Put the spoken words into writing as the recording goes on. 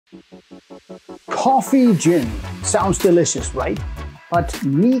Coffey Gin sounds delicious, right? But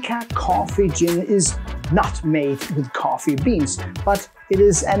Nikka Coffey Gin is not made with coffee beans, but it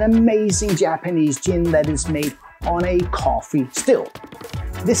is an amazing Japanese gin that is made on a Coffey Still.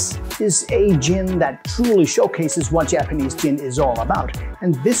 This is a gin that truly showcases what Japanese gin is all about.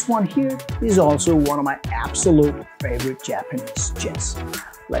 And this one here is also one of my absolute favorite Japanese gins.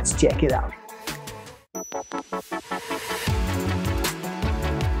 Let's check it out.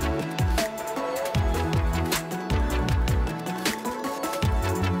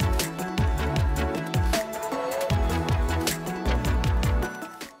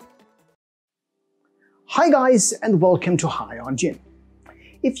 Hi guys, and welcome to High on Gin.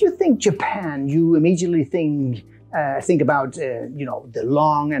 If you think Japan, you immediately think about the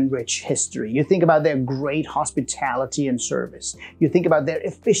long and rich history. You think about their great hospitality and service. You think about their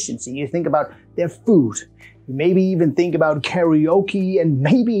efficiency. You think about their food. You maybe even think about karaoke and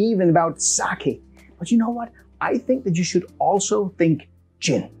maybe even about sake. But you know what? I think that you should also think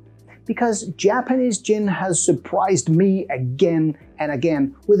gin. Because Japanese gin has surprised me again and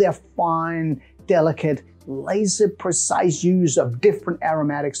again with their fine, delicate, laser-precise use of different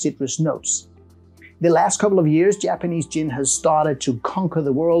aromatic citrus notes. The last couple of years, Japanese gin has started to conquer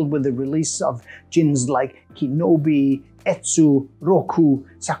the world with the release of gins like Hinobi, Etsu, Roku,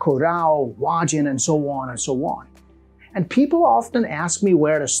 Sakurao, Wajin, and so on and so on. And people often ask me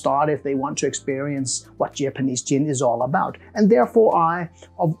where to start if they want to experience what Japanese gin is all about. And therefore I,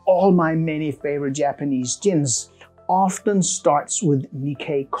 of all my many favorite Japanese gins, often starts with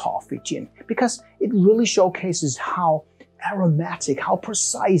Nikka Coffey Gin because it really showcases how aromatic, how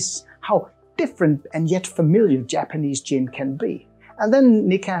precise, how different and yet familiar Japanese gin can be. And then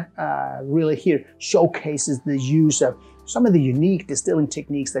Nikka really here showcases the use of some of the unique distilling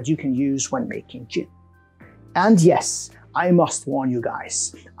techniques that you can use when making gin. And yes, I must warn you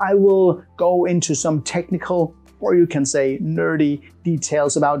guys, I will go into some technical, or you can say nerdy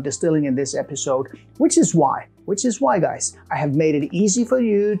details about distilling in this episode, which is why guys, I have made it easy for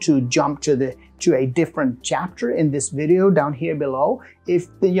you to jump to a different chapter in this video down here below if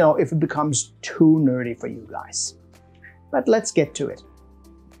it becomes too nerdy for you guys. But let's get to it.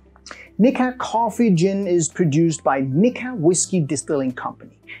 Nikka Coffey Gin is produced by Nikka Whiskey Distilling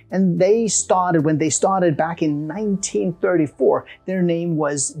Company. And when they started back in 1934, their name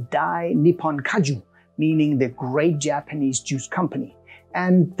was Dai Nippon Kaju, meaning the Great Japanese Juice Company.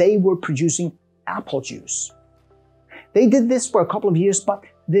 And they were producing apple juice. They did this for a couple of years, but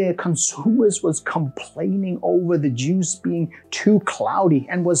the consumers was complaining over the juice being too cloudy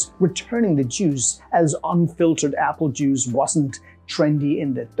and was returning the juice as unfiltered apple juice wasn't trendy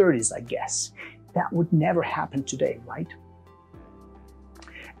in the 30s, I guess. That would never happen today, right?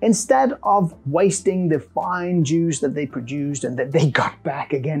 Instead of wasting the fine juice that they produced and that they got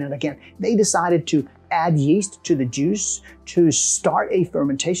back again and again, they decided to add yeast to the juice to start a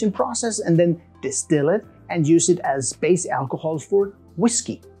fermentation process and then distill it and use it as base alcohol for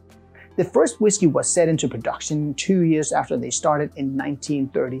whiskey. The first whiskey was set into production 2 years after they started in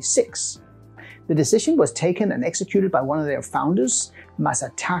 1936. The decision was taken and executed by one of their founders,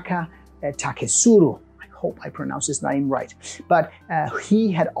 Masataka Takesuru. I hope I pronounced his name right. But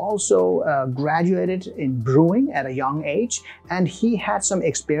he had also graduated in brewing at a young age, and he had some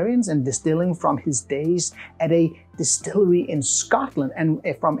experience in distilling from his days at a distillery in Scotland and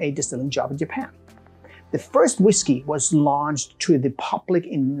from a distilling job in Japan. The first whiskey was launched to the public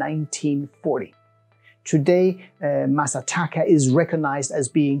in 1940. Today, Masataka is recognized as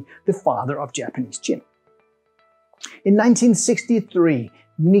being the father of Japanese gin. In 1963,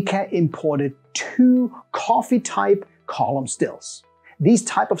 Nikka imported 2 coffee-type column stills. These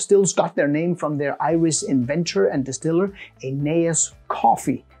type of stills got their name from their Irish inventor and distiller Aeneas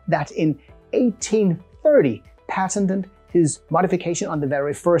Coffey, that in 1830 patented his modification on the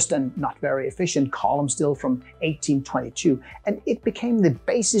very first and not very efficient column still from 1822, and it became the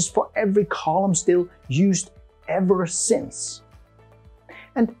basis for every column still used ever since.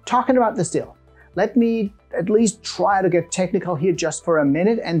 And talking about the still, let me at least try to get technical here just for a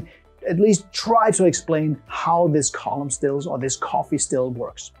minute and at least try to explain how this column stills or this Coffey Still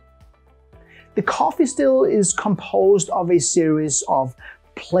works. The Coffey Still is composed of a series of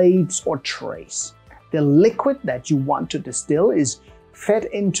plates or trays. The liquid that you want to distill is fed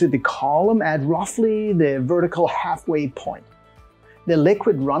into the column at roughly the vertical halfway point. The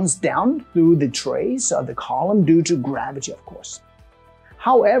liquid runs down through the trays of the column due to gravity, of course.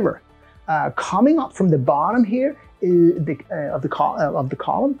 However, coming up from the bottom here of the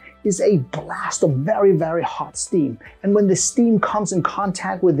column is a blast of very, very hot steam. And when the steam comes in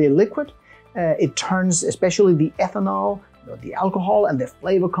contact with the liquid, it turns especially the ethanol the alcohol and the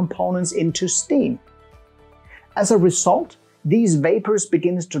flavor components into steam. As a result, these vapors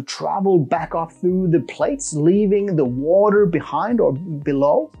begin to travel back up through the plates, leaving the water behind or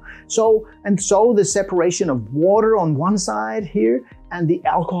below. So the separation of water on one side here and the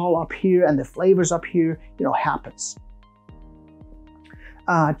alcohol up here and the flavors up here, happens.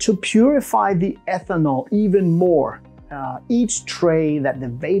 To purify the ethanol even more, each tray that the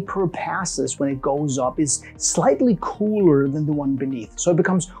vapor passes when it goes up is slightly cooler than the one beneath. So it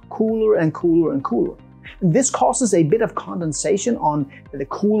becomes cooler and cooler and cooler. This causes a bit of condensation on the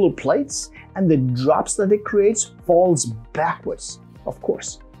cooler plates, and the drops that it creates falls backwards, of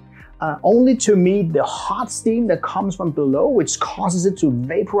course, only to meet the hot steam that comes from below, which causes it to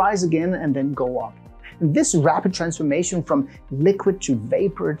vaporize again and then go up. This rapid transformation from liquid to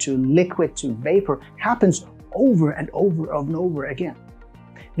vapor to liquid to vapor happens over and over and over again.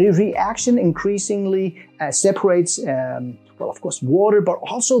 The reaction increasingly separates, of course, water, but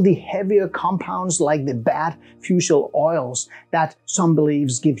also the heavier compounds like the bad fusel oils that some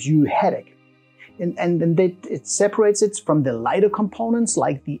believes gives you headache. And it separates it from the lighter components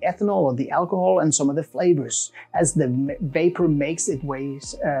like the ethanol or the alcohol and some of the flavors as the vapor makes its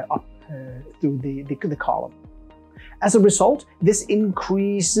ways up through the column. As a result, this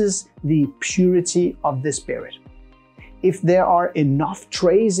increases the purity of the spirit. If there are enough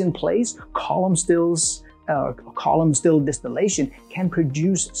trays in place, column still distillation can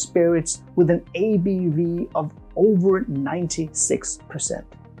produce spirits with an ABV of over 96%.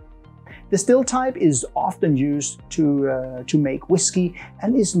 The still type is often used to make whiskey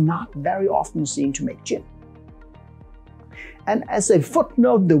and is not very often seen to make gin. And as a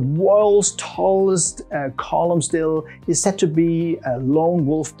footnote, the world's tallest column still is said to be Lone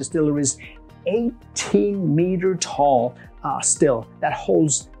Wolf Distillery's 18-meter tall still that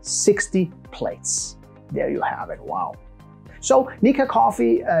holds 60 plates. There you have it, wow. So Nikka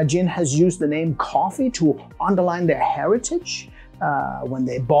Coffey Gin has used the name Coffey to underline their heritage when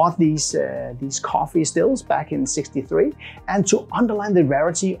they bought these Coffey Stills back in '63, and to underline the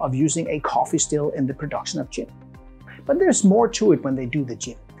rarity of using a Coffey Still in the production of gin. But there's more to it when they do the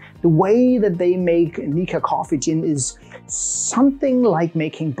gin. The way that they make Nikka Coffey Gin is something like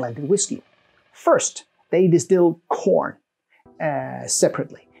making blended whiskey. First, they distill corn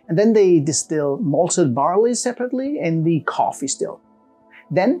separately, and then they distill malted barley separately in the Coffey Still.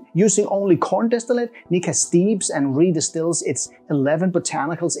 Then, using only corn distillate, Nikka steeps and redistills its 11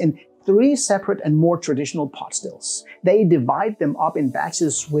 botanicals in 3 separate and more traditional pot stills. They divide them up in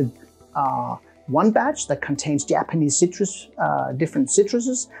batches with one batch that contains Japanese citrus, different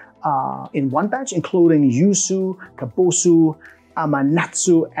citruses in one batch, including yuzu, kabosu,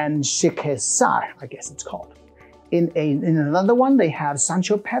 amanatsu, and shikesar, I guess it's called. In another one, they have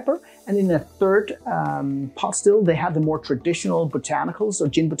Sancho pepper, and in a third pot still, they have the more traditional botanicals or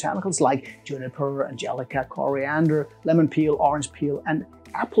gin botanicals like juniper, angelica, coriander, lemon peel, orange peel, and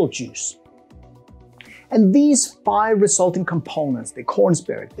apple juice. And these 5 resulting components, the corn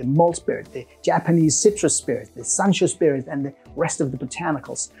spirit, the malt spirit, the Japanese citrus spirit, the Sancho spirit, and the rest of the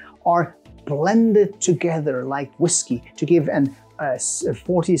botanicals, are blended together like whiskey to give an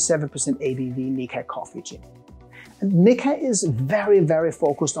 47% ABV Nikka Coffey Gin. And Nikka is very, very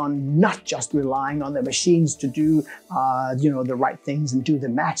focused on not just relying on the machines to do the right things and do the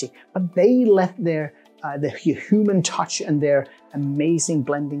magic, but they let the human touch and their amazing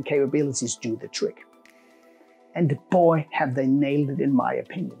blending capabilities do the trick. And boy, have they nailed it, in my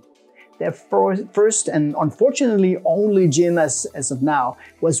opinion. Their first and unfortunately only gin as of now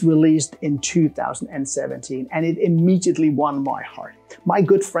was released in 2017, and it immediately won my heart. My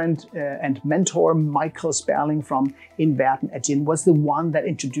good friend and mentor Michael Sperling from Inventor Gin was the one that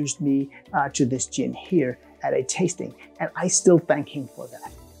introduced me to this gin here at a tasting, and I still thank him for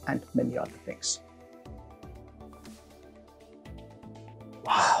that and many other things.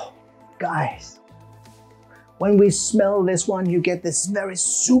 Wow, guys. When we smell this one, you get this very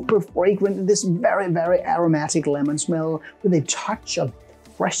super fragrant, this very, very aromatic lemon smell with a touch of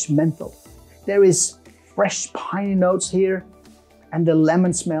fresh menthol. There is fresh piney notes here, and the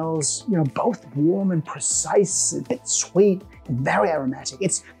lemon smells, both warm and precise, a bit sweet and very aromatic.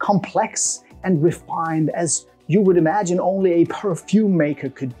 It's complex and refined, as you would imagine only a perfume maker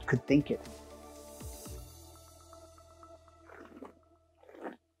could think it.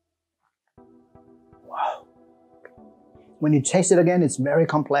 When you taste it again, it's very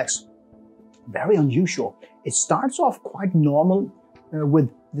complex, very unusual. It starts off quite normal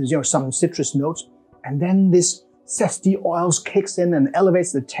with some citrus notes, and then this zesty oils kicks in and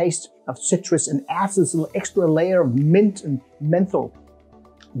elevates the taste of citrus and adds this little extra layer of mint and menthol.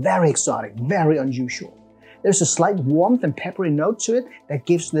 Very exotic, very unusual. There's a slight warmth and peppery note to it that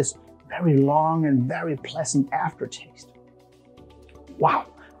gives this very long and very pleasant aftertaste. Wow,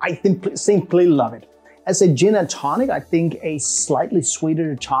 I simply love it. As a gin and tonic, I think a slightly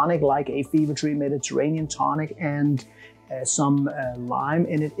sweeter tonic like a Fever Tree Mediterranean tonic and some lime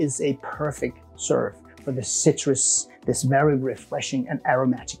in it is a perfect serve for the citrus, this very refreshing and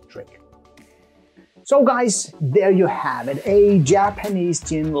aromatic drink. So guys, there you have it, a Japanese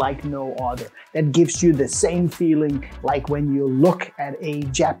gin like no other that gives you the same feeling like when you look at a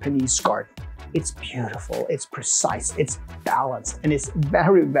Japanese garden. It's beautiful, it's precise, it's balanced, and it's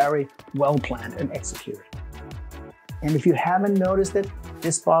very, very well planned and executed. And if you haven't noticed it,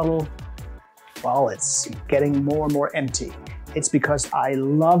 this bottle, well, it's getting more and more empty. It's because I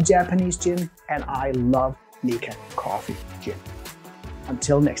love Japanese gin and I love Nikka Coffey Gin.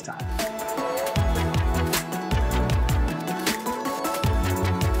 Until next time.